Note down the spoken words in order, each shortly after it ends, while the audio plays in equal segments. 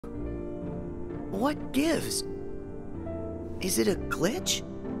What gives? Is it a glitch?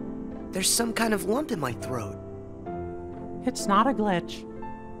 There's some kind of lump in my throat. It's not a glitch.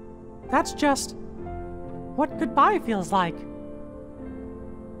 That's just what goodbye feels like.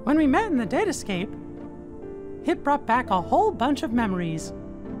 When we met in the Datascape, it brought back a whole bunch of memories.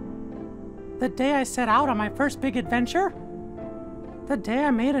 The day I set out on my first big adventure, the day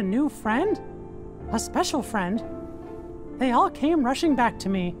I made a new friend, a special friend, they all came rushing back to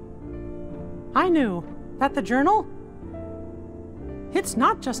me. I knew that the journal, it's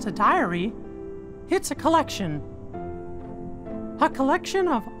not just a diary, it's a collection. A collection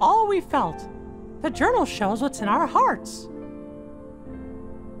of all we felt. The journal shows what's in our hearts.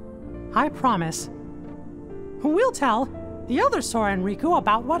 I promise, we'll tell the other Sora and Riku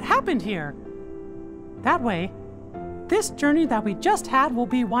about what happened here. That way, this journey that we just had will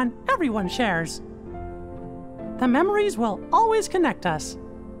be one everyone shares. The memories will always connect us.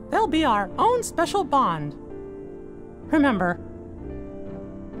 They'll be our own special bond. Remember,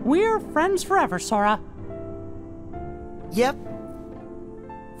 we're friends forever, Sora. Yep.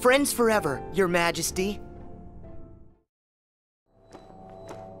 Friends forever, Your Majesty.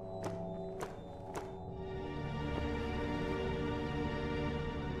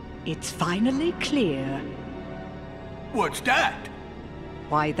 It's finally clear. What's that?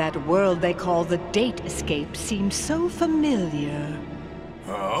 Why that world they call the Datascape seems so familiar.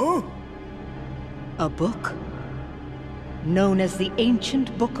 Huh? A book? Known as the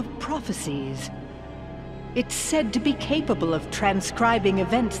Ancient Book of Prophecies. It's said to be capable of transcribing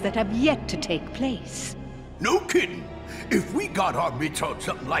events that have yet to take place. No kidding. If we got our mitts on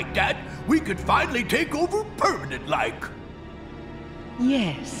something like that, we could finally take over permanent-like.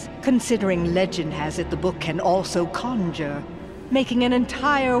 Yes, considering legend has it the book can also conjure, making an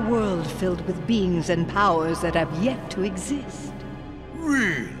entire world filled with beings and powers that have yet to exist.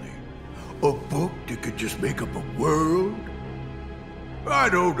 Really? A book that could just make up a world? I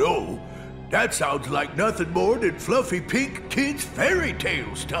don't know. That sounds like nothing more than fluffy pink kids' fairy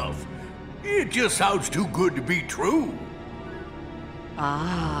tale stuff. It just sounds too good to be true.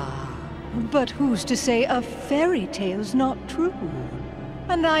 Ah, but who's to say a fairy tale's not true?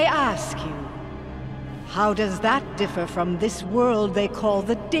 And I ask you, how does that differ from this world they call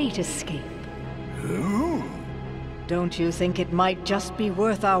the Datascape? Oh. Don't you think it might just be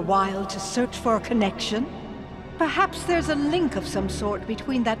worth our while to search for a connection? Perhaps there's a link of some sort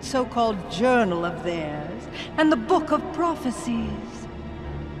between that so-called journal of theirs and the Book of Prophecies.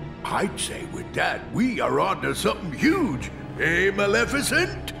 I'd say with that, we are onto something huge, eh,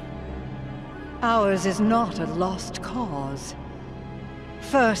 Maleficent? Ours is not a lost cause.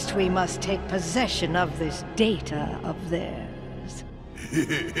 First, we must take possession of this data of theirs.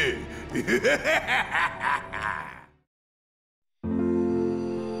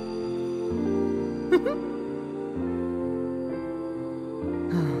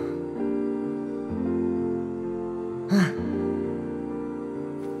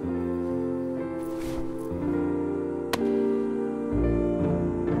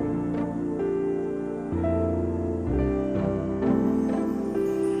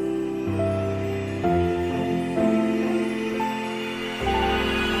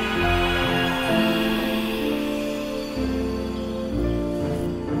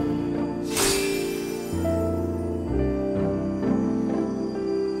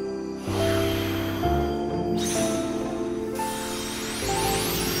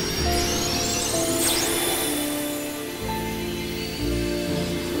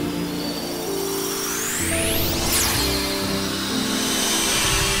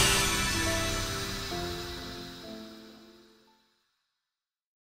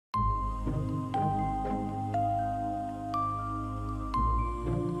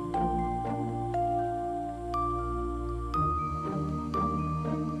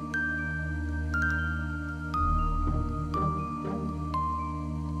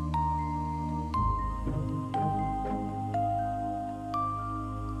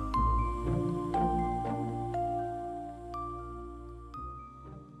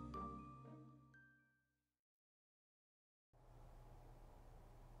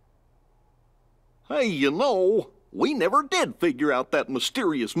 Hey, you know, we never did figure out that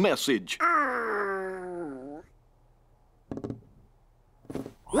mysterious message.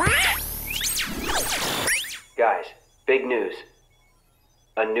 Guys, big news.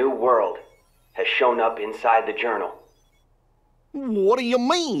 A new world has shown up inside the journal. What do you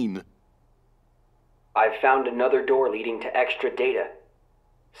mean? I've found another door leading to extra data.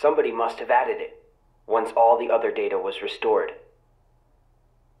 Somebody must have added it, once all the other data was restored.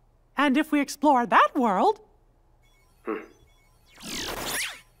 And if we explore that world...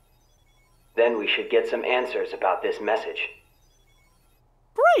 Then we should get some answers about this message.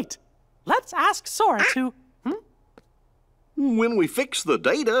 Great! Let's ask Sora to... When we fixed the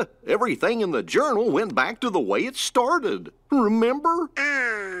data, everything in the journal went back to the way it started. Remember?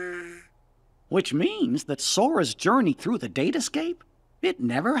 Which means that Sora's journey through the datascape, it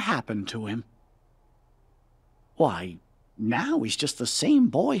never happened to him. Why, now he's just the same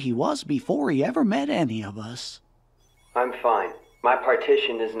boy he was before he ever met any of us. I'm fine. My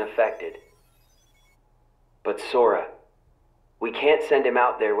partition isn't affected. But Sora, we can't send him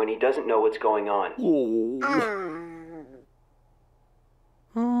out there when he doesn't know what's going on. Oh.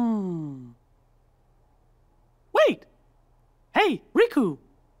 Wait! Hey, Riku!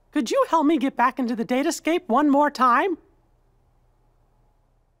 Could you help me get back into the datascape one more time?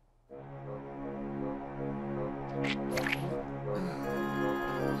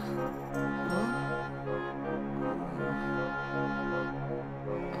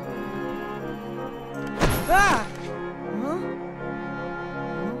 Ah!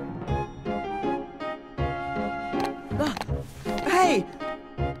 Huh? Hey!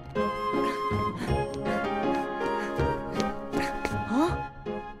 Huh?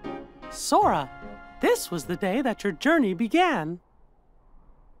 Sora, this was the day that your journey began.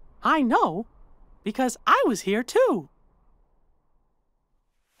 I know, because I was here too.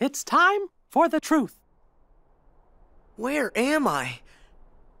 It's time for the truth. Where am I?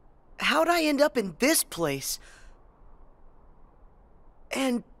 How'd I end up in this place?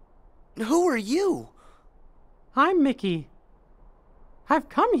 And who are you? I'm Mickey. I've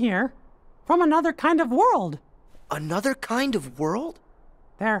come here from another kind of world. Another kind of world?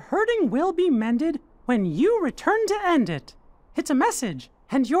 Their hurting will be mended when you return to end it. It's a message,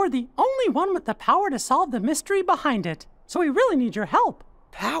 and you're the only one with the power to solve the mystery behind it. So we really need your help.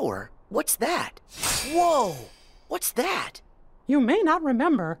 Power? What's that? Whoa! What's that? You may not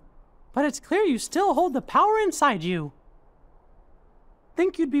remember, but it's clear you still hold the power inside you.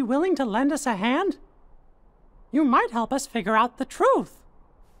 Think you'd be willing to lend us a hand? You might help us figure out the truth.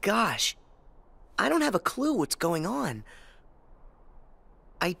 Gosh, I don't have a clue what's going on.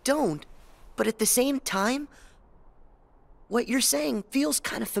 I don't, but at the same time, what you're saying feels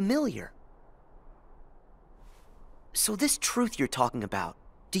kind of familiar. So this truth you're talking about,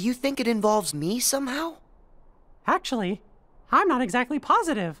 do you think it involves me somehow? Actually, I'm not exactly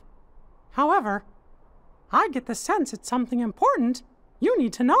positive. However, I get the sense it's something important you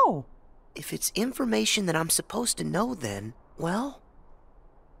need to know. If it's information that I'm supposed to know, then, well...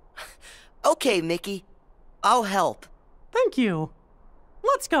 Okay, Mickey. I'll help. Thank you.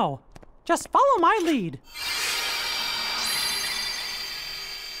 Let's go. Just follow my lead.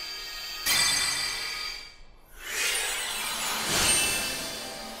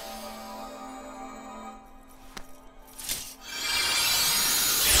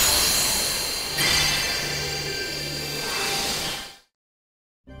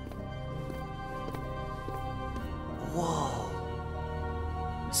 Whoa.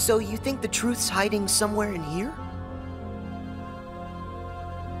 So you think the truth's hiding somewhere in here?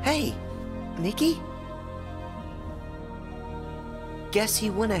 Hey, Mickey? Guess he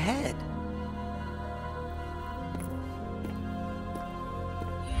went ahead.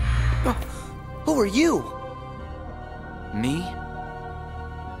 Who are you? Me?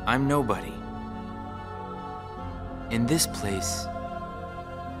 I'm nobody. In this place,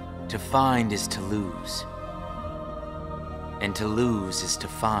 to find is to lose. And to lose is to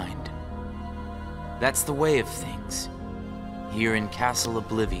find. That's the way of things, here in Castle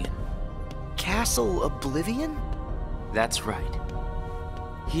Oblivion. Castle Oblivion? That's right.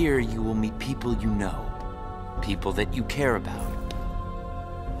 Here you will meet people you know, people that you care about.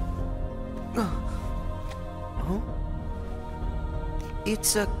 Huh?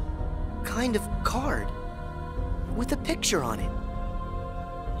 It's a kind of card with a picture on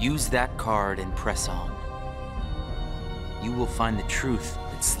it. Use that card and press on. You will find the truth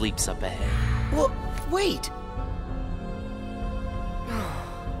that sleeps up ahead. Well, wait.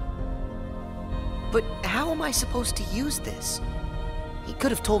 But how am I supposed to use this? He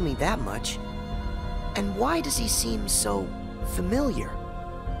could have told me that much. And why does he seem so familiar?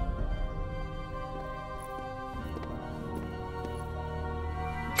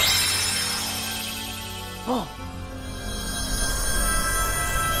 Oh.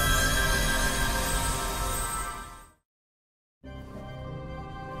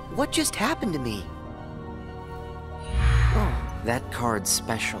 What just happened to me? Oh. That card's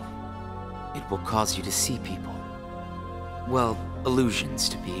special. It will cause you to see people. Well, illusions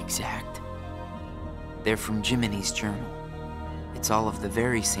to be exact. They're from Jiminy's journal. It's all of the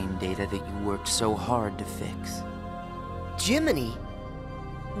very same data that you worked so hard to fix. Jiminy?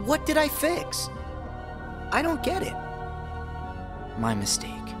 What did I fix? I don't get it. My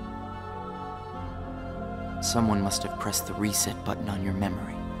mistake. Someone must have pressed the reset button on your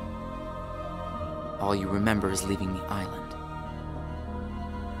memory. All you remember is leaving the island.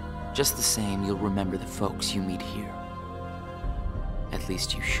 Just the same, you'll remember the folks you meet here. At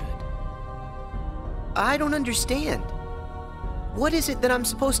least you should. I don't understand. What is it that I'm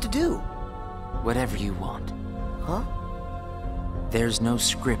supposed to do? Whatever you want. Huh? There's no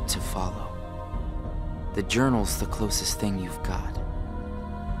script to follow. The journal's the closest thing you've got.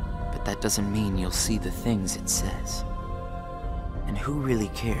 But that doesn't mean you'll see the things it says. And who really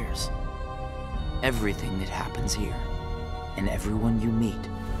cares? Everything that happens here, and everyone you meet,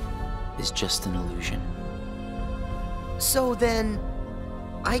 is just an illusion. So then,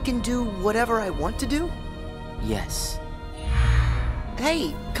 I can do whatever I want to do? Yes.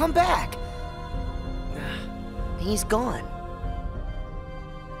 Hey, come back! He's gone.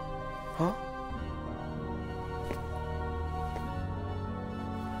 Huh?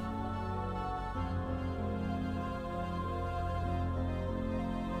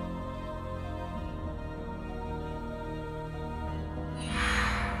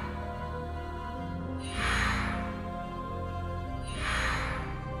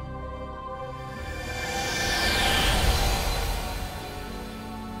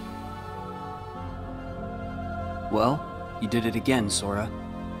 Well, you did it again, Sora.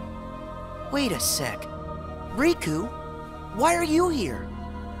 Wait a sec. Riku, why are you here?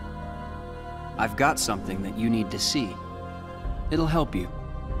 I've got something that you need to see. It'll help you.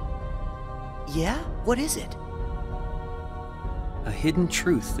 Yeah? What is it? A hidden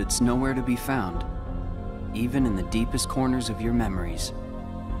truth that's nowhere to be found, even in the deepest corners of your memories.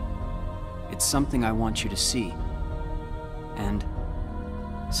 It's something I want you to see, and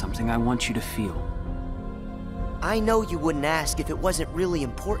something I want you to feel. I know you wouldn't ask if it wasn't really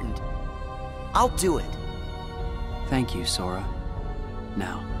important. I'll do it. Thank you, Sora.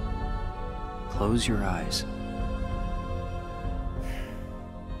 Now, close your eyes.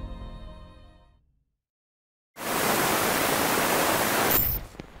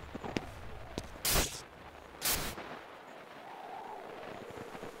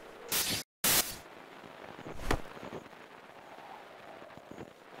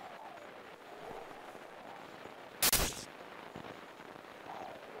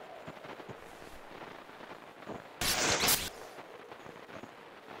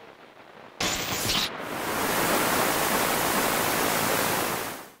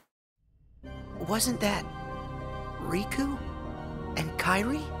 Wasn't that Riku and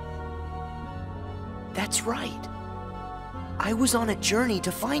Kairi? That's right. I was on a journey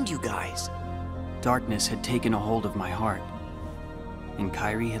to find you guys. Darkness had taken a hold of my heart, and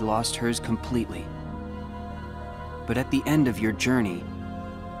Kairi had lost hers completely. But at the end of your journey,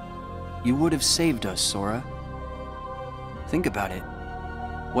 you would have saved us, Sora. Think about it.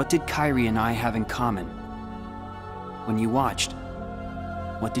 What did Kairi and I have in common? When you watched,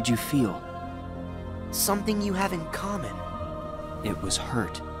 what did you feel? Something you have in common. It was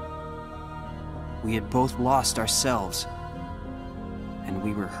hurt. We had both lost ourselves, and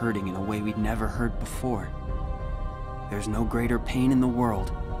we were hurting in a way we'd never hurt before. There's no greater pain in the world.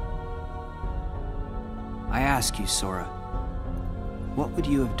 I ask you, Sora, what would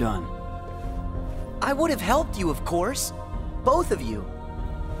you have done? I would have helped you, of course. Both of you.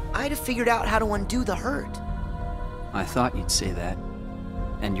 I'd have figured out how to undo the hurt. I thought you'd say that.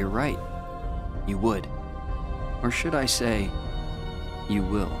 And you're right. You would. Or should I say, you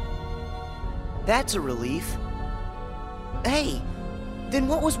will. That's a relief. Hey, then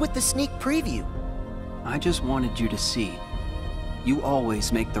what was with the sneak preview? I just wanted you to see. You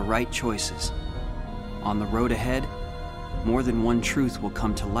always make the right choices. On the road ahead, more than one truth will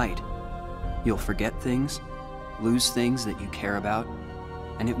come to light. You'll forget things, lose things that you care about,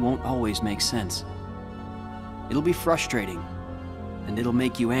 and it won't always make sense. It'll be frustrating, and it'll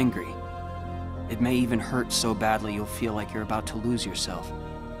make you angry. It may even hurt so badly you'll feel like you're about to lose yourself.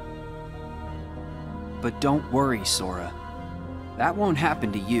 But don't worry, Sora. That won't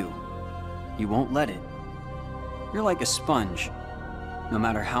happen to you. You won't let it. You're like a sponge. No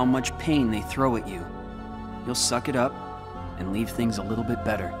matter how much pain they throw at you, you'll suck it up and leave things a little bit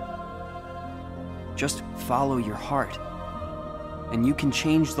better. Just follow your heart, and you can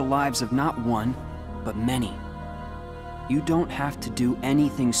change the lives of not one, but many. You don't have to do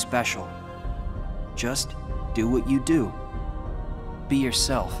anything special. Just do what you do. Be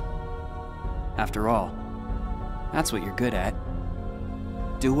yourself. After all, that's what you're good at.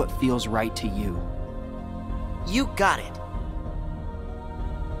 Do what feels right to you. You got it.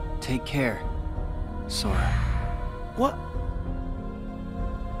 Take care, Sora. What?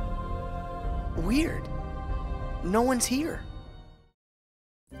 Weird. No one's here.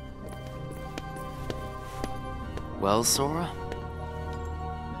 Well, Sora?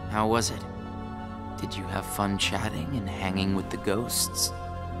 How was it? Did you have fun chatting and hanging with the ghosts?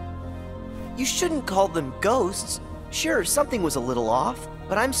 You shouldn't call them ghosts. Sure, something was a little off,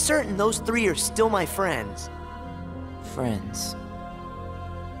 but I'm certain those three are still my friends. Friends?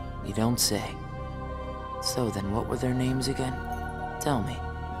 You don't say. So then what were their names again? Tell me.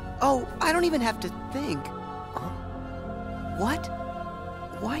 Oh, I don't even have to think. What?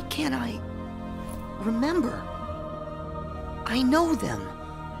 Why can't I remember? I know them.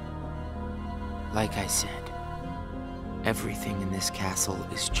 Like I said, everything in this castle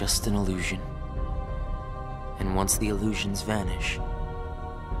is just an illusion. And once the illusions vanish,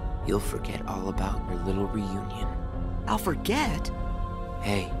 you'll forget all about your little reunion. I'll forget?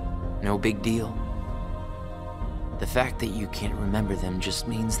 Hey, no big deal. The fact that you can't remember them just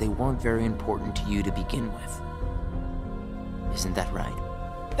means they weren't very important to you to begin with. Isn't that right?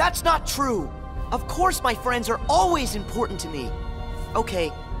 That's not true! Of course my friends are always important to me.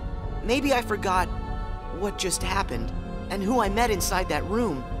 Okay, maybe I forgot what just happened and who I met inside that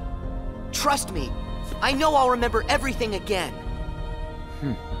room. Trust me, I know I'll remember everything again.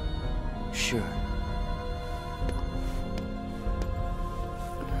 Sure.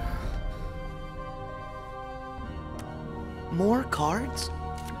 More cards?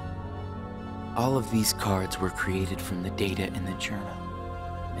 All of these cards were created from the data in the journal,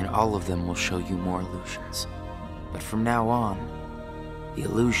 and all of them will show you more illusions. But from now on, the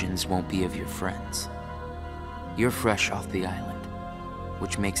illusions won't be of your friends. You're fresh off the island,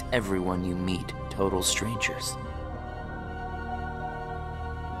 which makes everyone you meet total strangers.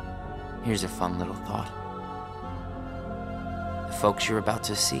 Here's a fun little thought. The folks you're about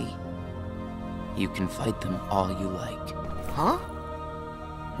to see, you can fight them all you like. Huh?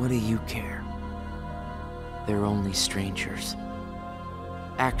 What do you care? They're only strangers.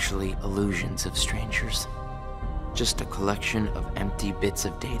 Actually, illusions of strangers. Just a collection of empty bits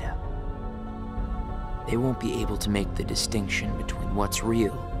of data. They won't be able to make the distinction between what's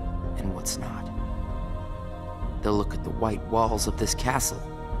real and what's not. They'll look at the white walls of this castle,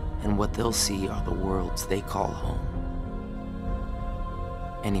 and what they'll see are the worlds they call home.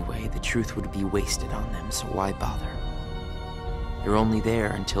 Anyway, the truth would be wasted on them, so why bother? They're only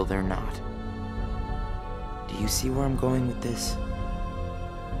there until they're not. Do you see where I'm going with this?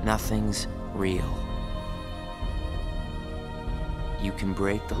 Nothing's real. You can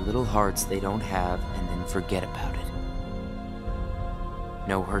break the little hearts they don't have and then forget about it.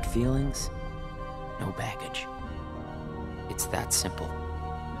 No hurt feelings, no baggage. It's that simple.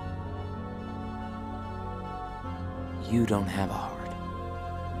 You don't have a heart.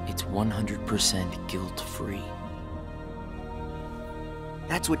 It's 100% guilt-free.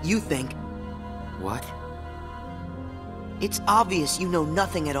 That's what you think. What? It's obvious you know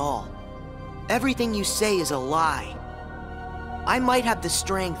nothing at all. Everything you say is a lie. I might have the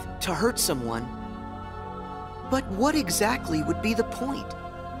strength to hurt someone, but what exactly would be the point?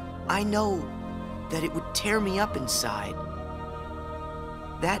 I know that it would tear me up inside.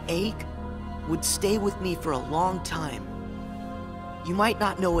 That ache would stay with me for a long time. You might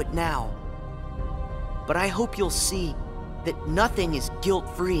not know it now, but I hope you'll see that nothing is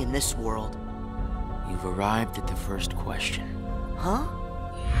guilt-free in this world. You've arrived at the first question. Huh?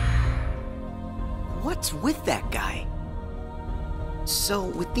 What's with that guy? So,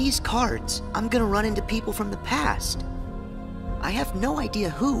 with these cards, I'm gonna run into people from the past. I have no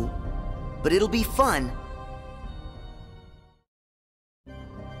idea who, but it'll be fun.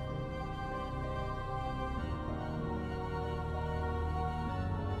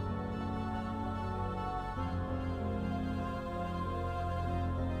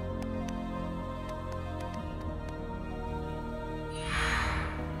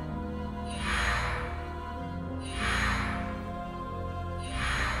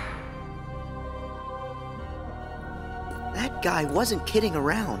 That guy wasn't kidding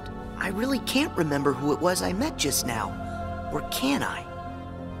around. I really can't remember who it was I met just now. Or can I?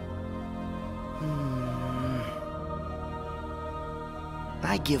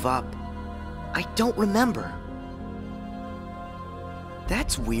 I give up. I don't remember.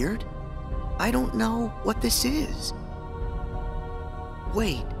 That's weird. I don't know what this is.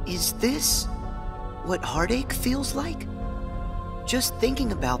 Wait, is this what heartache feels like? Just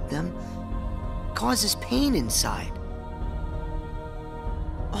thinking about them causes pain inside.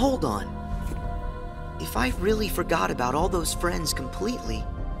 Hold on. If I really forgot about all those friends completely,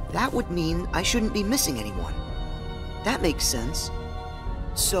 that would mean I shouldn't be missing anyone. That makes sense.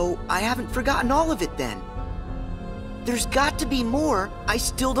 So I haven't forgotten all of it then. There's got to be more I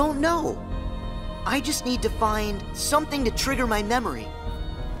still don't know. I just need to find something to trigger my memory.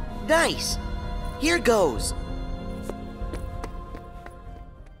 Nice! Here goes!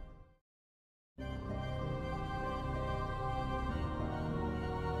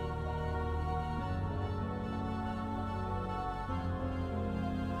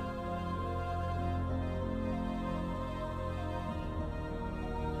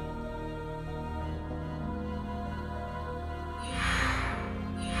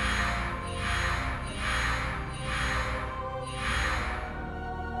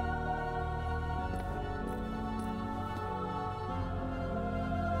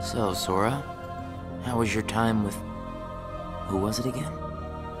 So, Sora, how was your time with... who was it again?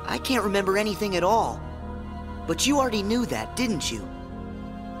 I can't remember anything at all. But you already knew that, didn't you?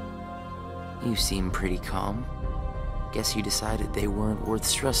 You seem pretty calm. Guess you decided they weren't worth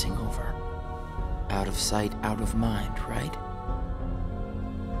stressing over. Out of sight, out of mind, right?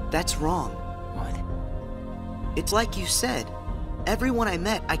 That's wrong. What? It's like you said. Everyone I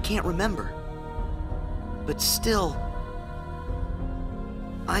met, I can't remember. But still...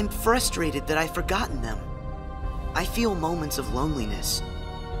 I'm frustrated that I've forgotten them. I feel moments of loneliness.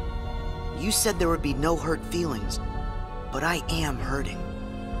 You said there would be no hurt feelings, but I am hurting.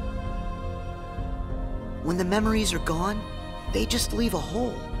 When the memories are gone, they just leave a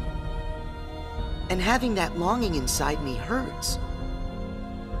hole. And having that longing inside me hurts.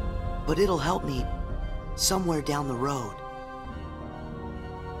 But it'll help me somewhere down the road.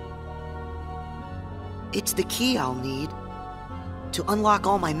 It's the key I'll need to unlock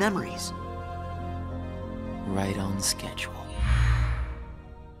all my memories. Right on schedule.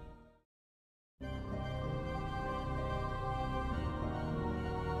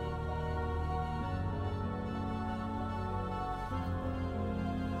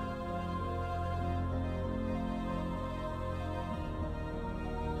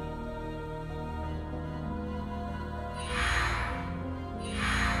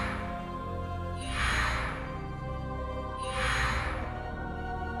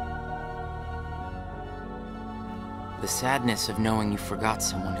 The sadness of knowing you forgot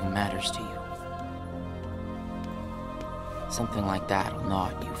someone who matters to you. Something like that'll gnaw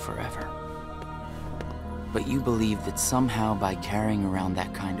at you forever. But you believe that somehow by carrying around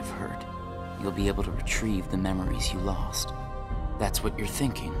that kind of hurt, you'll be able to retrieve the memories you lost. That's what you're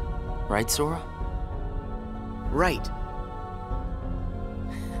thinking, right, Sora? Right.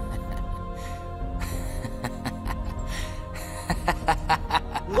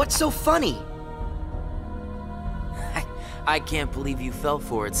 What's so funny? I can't believe you fell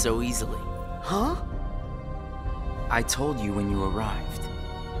for it so easily. Huh? I told you when you arrived.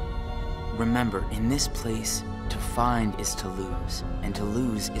 Remember, in this place, to find is to lose, and to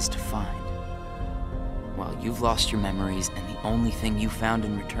lose is to find. Well, you've lost your memories, and the only thing you found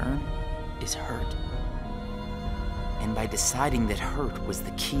in return is hurt. And by deciding that hurt was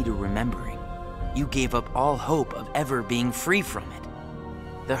the key to remembering, you gave up all hope of ever being free from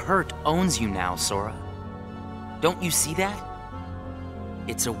it. The hurt owns you now, Sora. Don't you see that?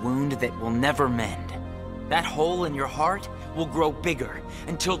 It's a wound that will never mend. That hole in your heart will grow bigger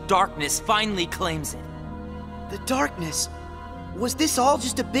until darkness finally claims it. The darkness? Was this all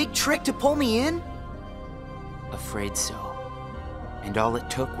just a big trick to pull me in? Afraid so. And all it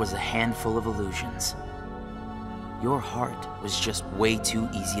took was a handful of illusions. Your heart was just way too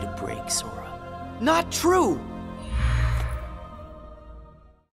easy to break, Sora. Not true!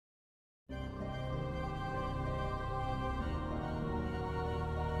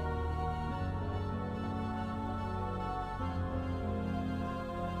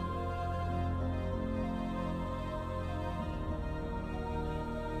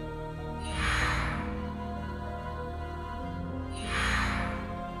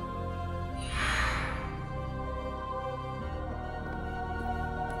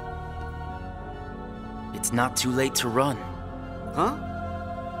 It's not too late to run. Huh?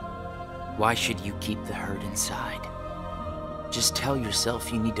 Why should you keep the hurt inside? Just tell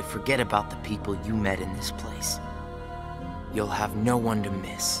yourself you need to forget about the people you met in this place. You'll have no one to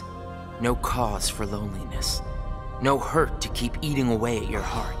miss, no cause for loneliness, no hurt to keep eating away at your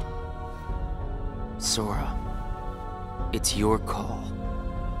heart. Sora, it's your call.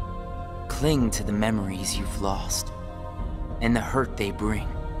 Cling to the memories you've lost, and the hurt they bring,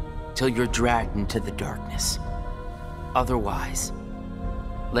 till you're dragged into the darkness. Otherwise,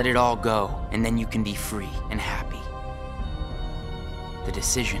 let it all go, and then you can be free and happy. The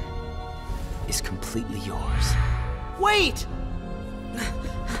decision is completely yours. Wait!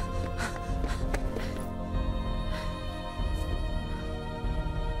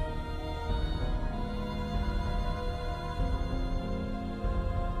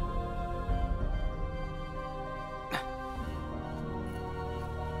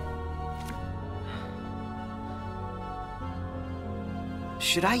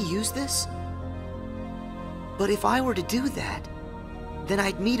 Should I use this? But if I were to do that, then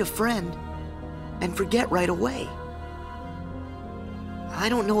I'd meet a friend and forget right away. I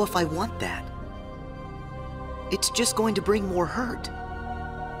don't know if I want that. It's just going to bring more hurt.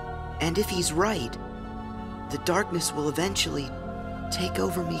 And if he's right, the darkness will eventually take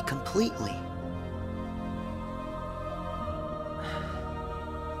over me completely.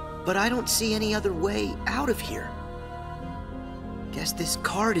 But I don't see any other way out of here. Guess this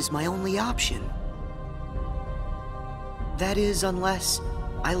card is my only option. That is, unless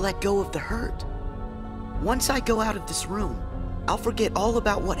I let go of the hurt. Once I go out of this room, I'll forget all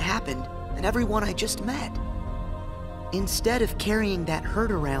about what happened and everyone I just met. Instead of carrying that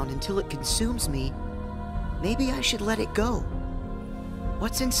hurt around until it consumes me, maybe I should let it go.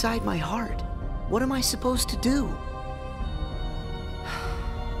 What's inside my heart? What am I supposed to do?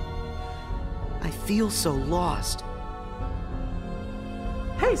 I feel so lost.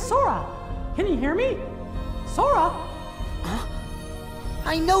 Hey, Sora! Can you hear me? Sora! Huh?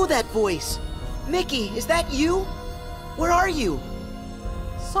 I know that voice! Mickey, is that you? Where are you?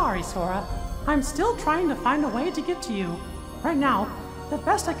 Sorry, Sora. I'm still trying to find a way to get to you. Right now, the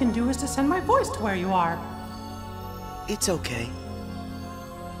best I can do is to send my voice to where you are. It's okay.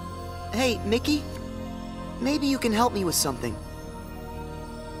 Hey, Mickey? Maybe you can help me with something.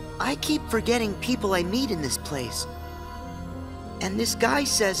 I keep forgetting people I meet in this place. And this guy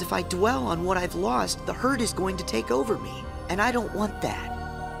says if I dwell on what I've lost, the hurt is going to take over me. And I don't want that.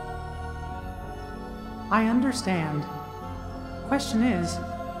 I understand. Question is,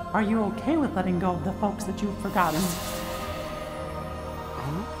 are you okay with letting go of the folks that you've forgotten?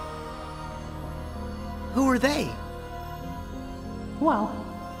 Huh? Who are they? Well,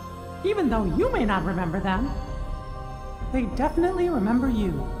 even though you may not remember them, they definitely remember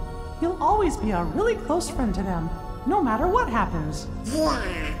you. You'll always be a really close friend to them, no matter what happens.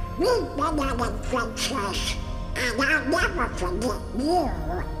 Yeah, we've been on adventures, and I'll never forget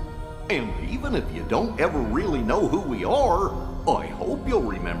you. And even if you don't ever really know who we are, I hope you'll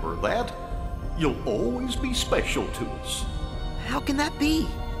remember that. You'll always be special to us. How can that be?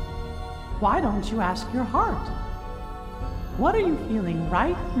 Why don't you ask your heart? What are you feeling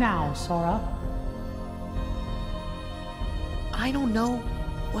right now, Sora? I don't know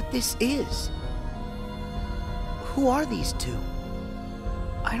what this is. Who are these two?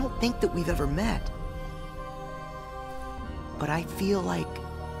 I don't think that we've ever met. But I feel like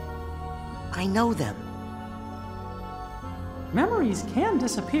I know them. Memories can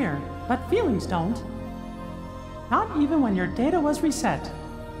disappear, but feelings don't. Not even when your data was reset.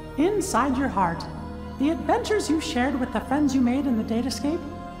 Inside your heart, the adventures you shared with the friends you made in the datascape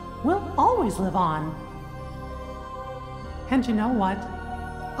will always live on. And you know what?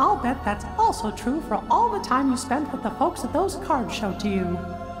 I'll bet that's also true for all the time you spent with the folks that those cards showed to you.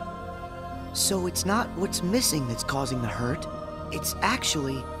 So it's not what's missing that's causing the hurt. It's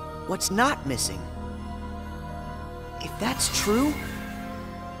actually what's not missing. If that's true...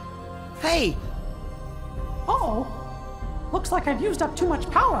 Hey! Uh-oh! Looks like I've used up too much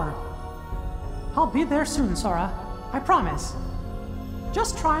power. I'll be there soon, Sora. I promise.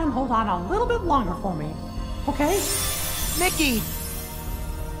 Just try and hold on a little bit longer for me, okay? Mickey!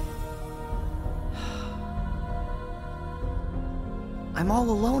 I'm all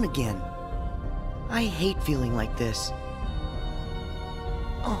alone again. I hate feeling like this.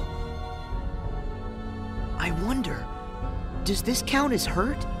 Oh. I wonder, does this count as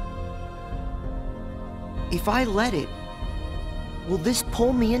hurt? If I let it, will this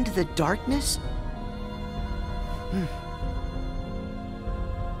pull me into the darkness?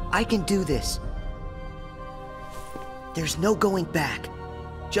 I can do this. There's no going back.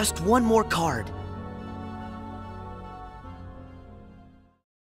 Just one more card.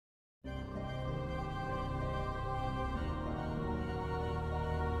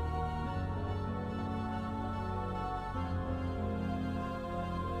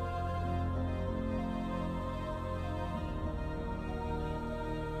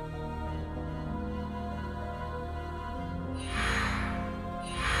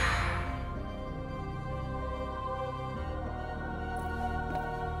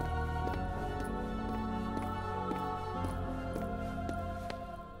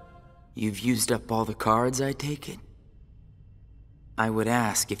 You've used up all the cards, I take it? I would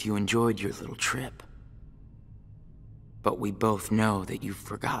ask if you enjoyed your little trip. But we both know that you've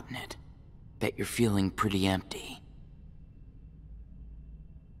forgotten it. That you're feeling pretty empty.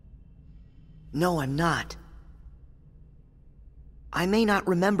 No, I'm not. I may not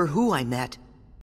remember who I met,